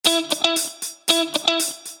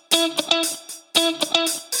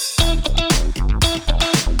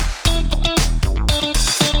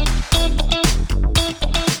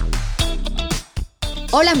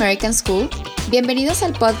Hola American School, bienvenidos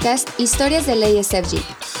al podcast Historias del ASFG,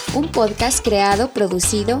 un podcast creado,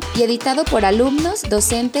 producido y editado por alumnos,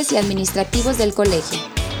 docentes y administrativos del colegio.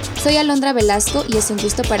 Soy Alondra Velasco y es un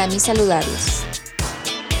gusto para mí saludarlos.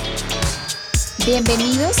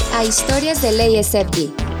 Bienvenidos a Historias del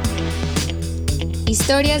ASFG.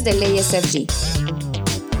 Historias del ASFG.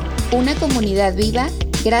 Una comunidad viva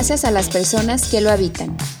gracias a las personas que lo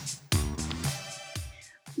habitan.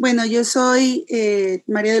 Bueno, yo soy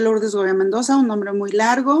María de Lourdes Gobea Mendoza, un nombre muy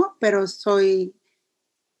largo, pero soy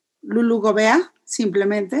Lulu Gobea,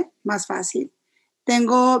 simplemente, más fácil.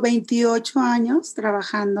 Tengo 28 años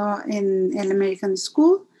trabajando en el American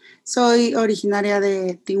School. Soy originaria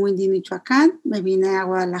de Tinguindí, Michoacán. Me vine a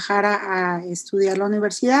Guadalajara a estudiar la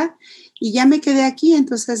universidad y ya me quedé aquí,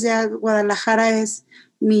 entonces ya Guadalajara es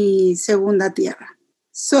mi segunda tierra.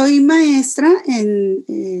 Soy maestra en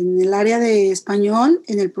el área de español,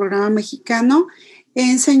 en el programa mexicano.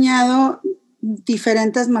 He enseñado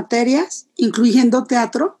diferentes materias, incluyendo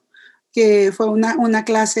teatro, que fue una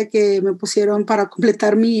clase que me pusieron para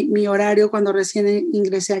completar mi horario cuando recién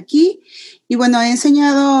ingresé aquí. Y bueno, he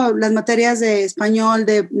enseñado las materias de español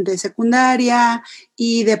de secundaria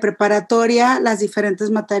y de preparatoria, las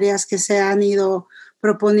diferentes materias que se han ido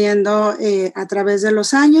proponiendo a través de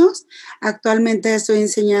los años. Actualmente estoy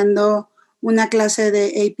enseñando una clase de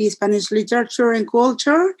AP Spanish Literature and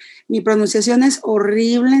Culture. Mi pronunciación es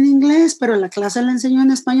horrible en inglés, pero la clase la enseño en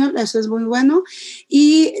español, eso es muy bueno.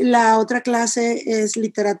 Y la otra clase es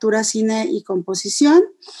Literatura, Cine y Composición.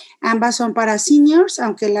 Ambas son para seniors,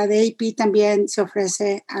 aunque la de AP también se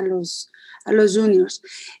ofrece a los juniors.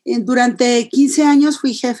 Durante 15 años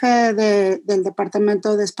fui jefe del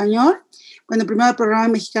departamento de español. Bueno, primero el programa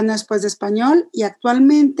mexicano, después de español, y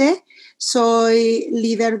actualmente soy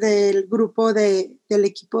líder del grupo del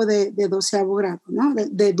equipo de 12º grado, ¿no?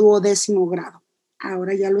 de 12º grado.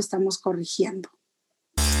 Ahora ya lo estamos corrigiendo.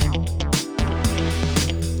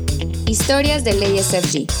 Historias del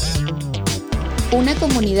ASFG. Una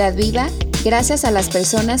comunidad viva gracias a las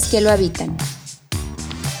personas que lo habitan.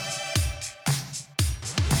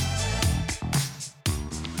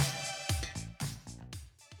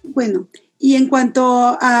 Bueno, y en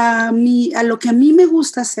cuanto a lo que a mí me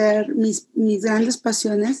gusta hacer, mis grandes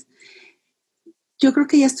pasiones, yo creo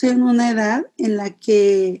que ya estoy en una edad en la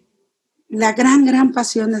que la gran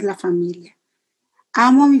pasión es la familia.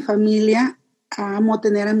 Amo a mi familia, amo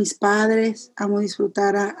tener a mis padres, amo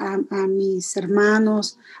disfrutar a mis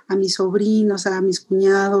hermanos, a mis sobrinos, a mis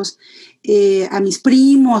cuñados, a mis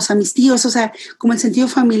primos, a mis tíos, o sea, como el sentido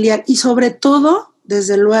familiar. Y sobre todo,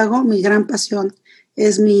 desde luego, mi gran pasión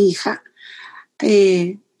es mi hija.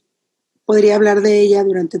 Podría hablar de ella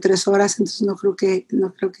durante 3 horas, entonces no creo que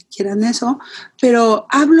quieran eso, pero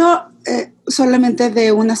hablo solamente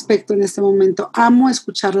de un aspecto en este momento. Amo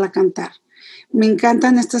escucharla cantar. Me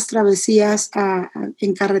encantan estas travesías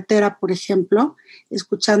en carretera, por ejemplo,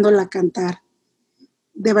 escuchándola cantar.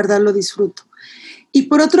 De verdad lo disfruto. Y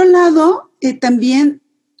por otro lado, también,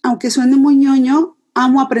 aunque suene muy ñoño,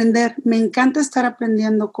 amo aprender. Me encanta estar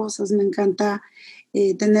aprendiendo cosas, me encanta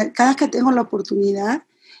cada que tengo la oportunidad,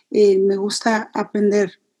 me gusta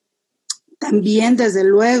aprender. También, desde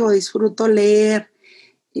luego, disfruto leer.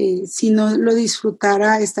 Si no lo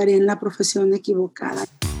disfrutara, estaría en la profesión equivocada.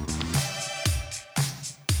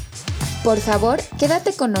 Por favor,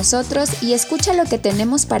 quédate con nosotros y escucha lo que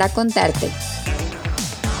tenemos para contarte.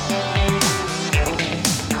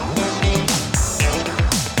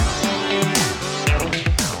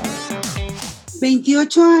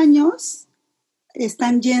 «28 años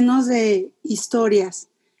están llenos de historias,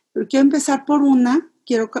 pero quiero empezar por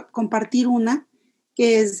quiero compartir una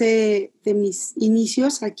que es de mis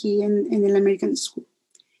inicios aquí en el American School.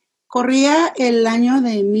 Corría el año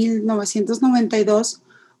de 1992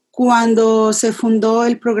 cuando se fundó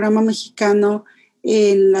el programa mexicano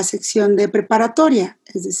en la sección de preparatoria,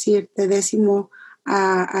 es decir, de 10º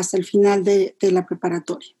hasta el final de la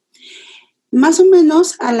preparatoria. Más o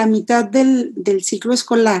menos a la mitad del ciclo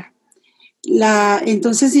escolar, la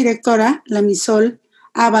entonces directora, la Misol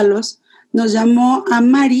Ábalos, nos llamó a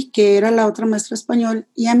Mari, que era la otra maestra español,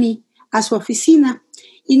 y a mí, a su oficina,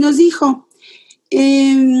 y nos dijo,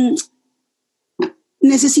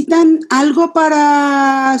 ¿necesitan algo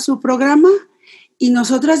para su programa? Y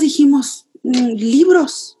nosotras dijimos,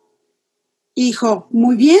 libros. Y dijo,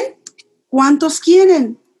 muy bien, ¿cuántos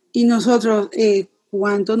quieren? Y nosotros,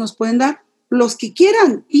 ¿cuántos nos pueden dar? Los que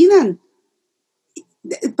quieran, pidan.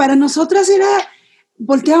 Para nosotras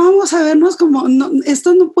volteábamos a vernos como, no,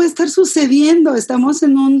 esto no puede estar sucediendo, estamos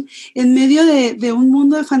en medio de un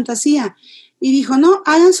mundo de fantasía. Y dijo, no,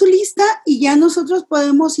 hagan su lista y ya nosotros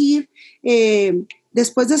podemos ir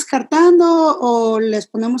después descartando o les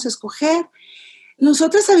ponemos a escoger.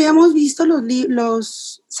 Nosotros habíamos visto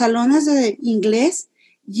los salones de inglés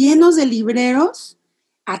llenos de libreros,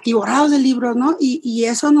 atiborrados de libros, ¿no? Y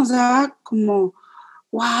eso nos daba como,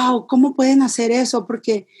 wow, ¿cómo pueden hacer eso?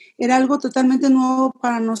 Porque era algo totalmente nuevo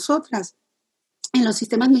para nosotras. En los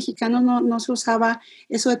sistemas mexicanos no se usaba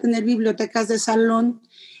eso de tener bibliotecas de salón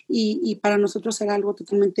y para nosotros era algo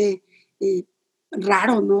totalmente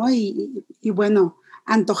raro, ¿no? Y bueno,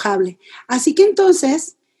 antojable. Así que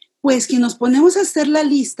entonces, pues que nos ponemos a hacer la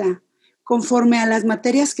lista conforme a las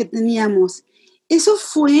materias que teníamos, eso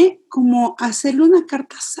fue como hacerle una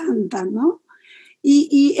carta santa, ¿no?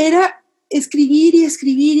 Y era escribir y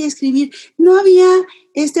escribir y escribir. No había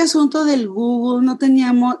este asunto del Google, no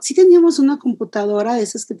teníamos, sí teníamos una computadora de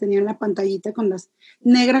esas que tenían la pantallita con las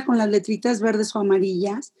negra con las letritas verdes o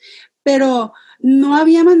amarillas, pero no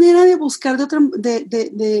había manera de buscar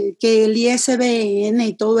de que el ISBN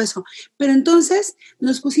y todo eso. Pero entonces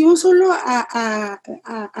nos pusimos solo a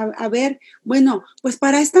ver, bueno, pues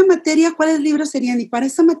para esta materia, ¿cuáles libros serían? Y para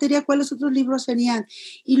esta materia, ¿cuáles otros libros serían?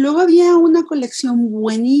 Y luego había una colección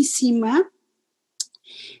buenísima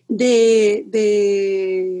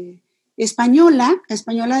de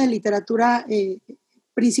española de literatura,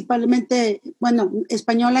 principalmente, bueno,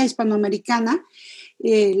 española, hispanoamericana,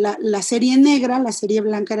 la serie negra, la serie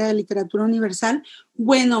blanca era de literatura universal.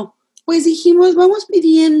 Bueno, pues dijimos, vamos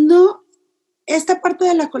pidiendo esta parte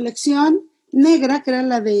de la colección negra, que era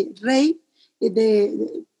la de Rey,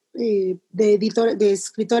 de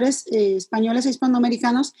escritores españoles e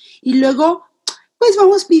hispanoamericanos, y luego pues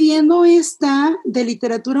vamos pidiendo esta de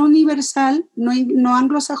literatura universal, no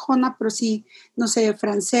anglosajona, pero sí, no sé,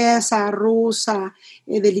 francesa, rusa,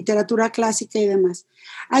 de literatura clásica y demás.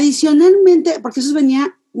 Adicionalmente, porque eso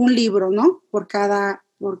venía un libro, ¿no?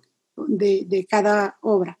 De cada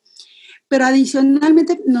obra. Pero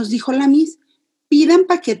adicionalmente nos dijo la Miss, pidan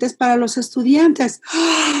paquetes para los estudiantes.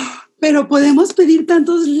 ¡Oh! Pero podemos pedir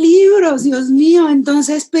tantos libros, Dios mío.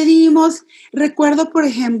 Entonces pedimos, recuerdo por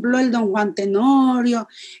ejemplo el Don Juan Tenorio,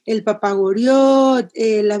 el Papagoriot,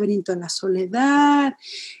 el Laberinto de la Soledad,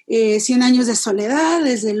 100 años de soledad,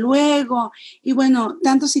 desde luego, y bueno,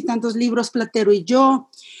 tantos y tantos libros, Platero y yo.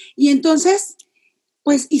 Y entonces,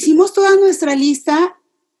 pues hicimos toda nuestra lista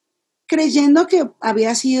creyendo que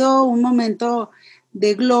había sido un momento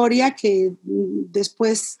de gloria que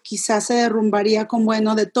después quizás se derrumbaría con,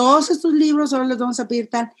 bueno, de todos estos libros ahora les vamos a pedir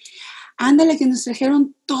tal. Ándale, que nos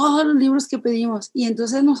trajeron todos los libros que pedimos y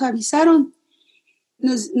entonces nos avisaron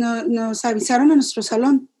a nuestro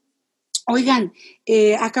salón. Oigan,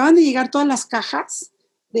 acaban de llegar todas las cajas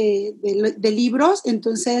de libros,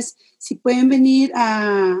 entonces si pueden venir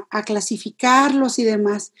a clasificarlos y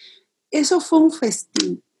demás. Eso fue un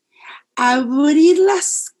festín. Abrir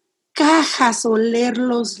las cajas, oler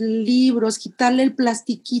los libros, quitarle el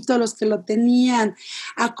plastiquito a los que lo tenían,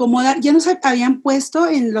 acomodar, ya nos habían puesto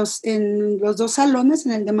en los dos salones,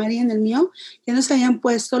 en el de María y en el mío, ya nos habían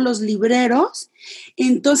puesto los libreros,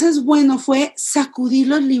 entonces bueno, fue sacudir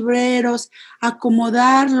los libreros,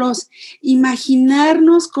 acomodarlos,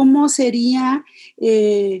 imaginarnos cómo sería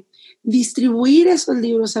distribuir esos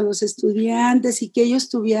libros a los estudiantes y que ellos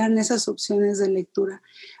tuvieran esas opciones de lectura.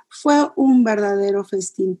 Fue un verdadero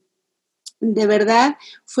festín. De verdad,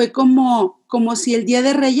 fue como si el Día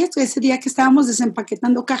de Reyes, ese día que estábamos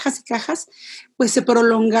desempaquetando cajas y cajas, pues se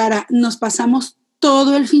prolongara. Nos pasamos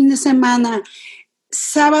todo el fin de semana,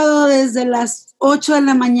 sábado desde las 8 de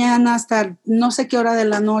la mañana hasta no sé qué hora de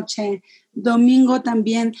la noche, domingo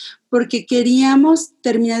también, porque queríamos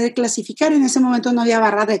terminar de clasificar. En ese momento no había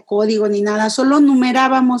barra de código ni nada, solo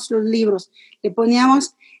numerábamos los libros, le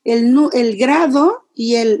poníamos el grado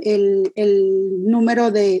y el número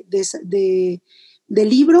de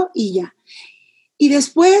libro y ya. Y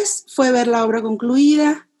después fue ver la obra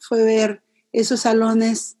concluida, fue ver esos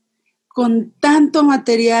salones con tanto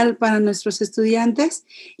material para nuestros estudiantes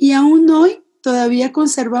y aún hoy todavía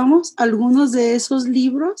conservamos algunos de esos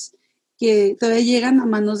libros que todavía llegan a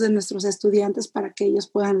manos de nuestros estudiantes para que ellos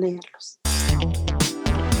puedan leerlos.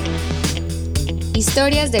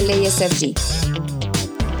 Historias del ASFG.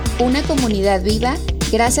 Una comunidad viva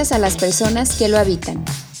gracias a las personas que lo habitan.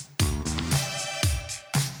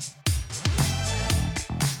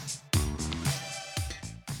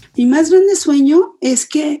 Mi más grande sueño es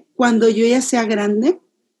que cuando yo ya sea grande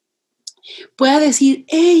pueda decir,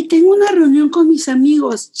 hey, tengo una reunión con mis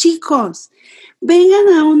amigos, chicos, vengan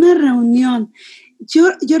a una reunión.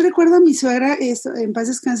 Yo recuerdo a mi suegra, en paz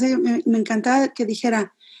descanse, me encantaba que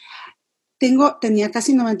dijera, tenía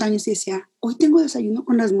casi 90 años y decía, hoy tengo desayuno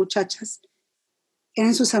con las muchachas,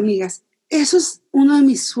 eran sus amigas. Eso es uno de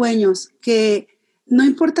mis sueños, que no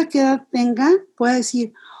importa qué edad tenga, pueda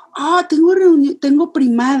decir, tengo reunión, tengo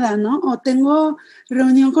primada, ¿no? O tengo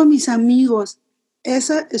reunión con mis amigos.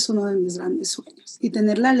 Ese es uno de mis grandes sueños y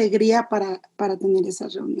tener la alegría para tener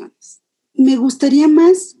esas reuniones. Me gustaría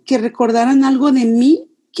más que recordaran algo de mí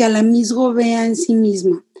que a la Miss Gobea en sí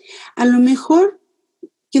misma. A lo mejor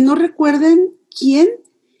que no recuerden quién,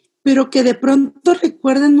 pero que de pronto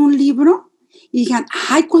recuerden un libro y digan,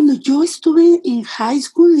 cuando yo estuve en high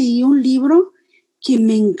school leí un libro que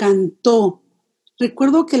me encantó.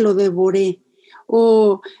 Recuerdo que lo devoré,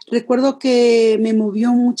 o recuerdo que me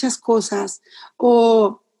movió muchas cosas,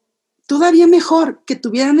 o todavía mejor, que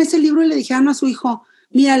tuvieran ese libro y le dijeran a su hijo,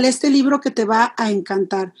 mira, lee este libro que te va a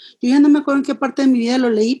encantar. Yo ya no me acuerdo en qué parte de mi vida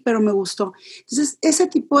lo leí, pero me gustó. Entonces, ese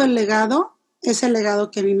tipo de legado es el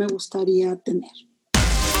legado que a mí me gustaría tener.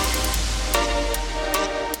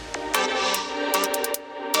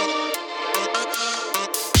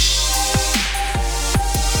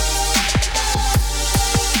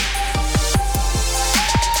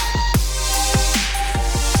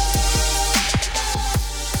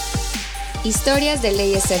 Historias de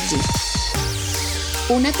LASFG.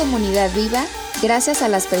 Una comunidad viva gracias a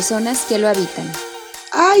las personas que lo habitan.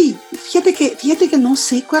 Fíjate que no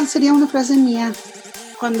sé cuál sería una frase mía.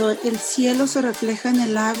 Cuando el cielo se refleja en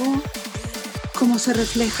el lago, como se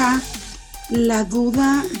refleja la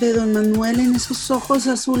duda de don Manuel en esos ojos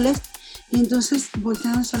azules, y entonces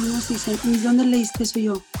voltean los alumnos y dicen, ¿y dónde leíste eso?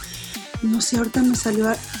 Yo, no sé, ahorita me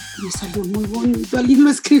salió muy bonito, alguien lo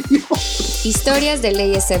escribió. Historias de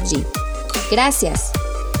LASFG. Gracias.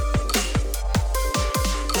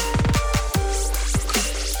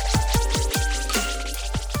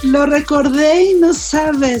 Lo recordé y no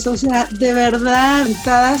sabes, o sea, de verdad,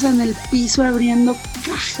 sentadas en el piso abriendo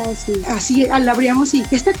cajas y así la abríamos y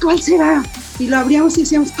 ¿esta cuál será? Y lo abríamos y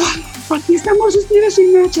decíamos, aquí estamos escribiendo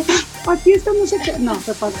sin H, aquí estamos acá. No,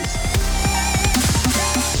 fue padre.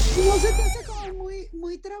 No sé, te hace como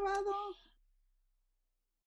muy trabado.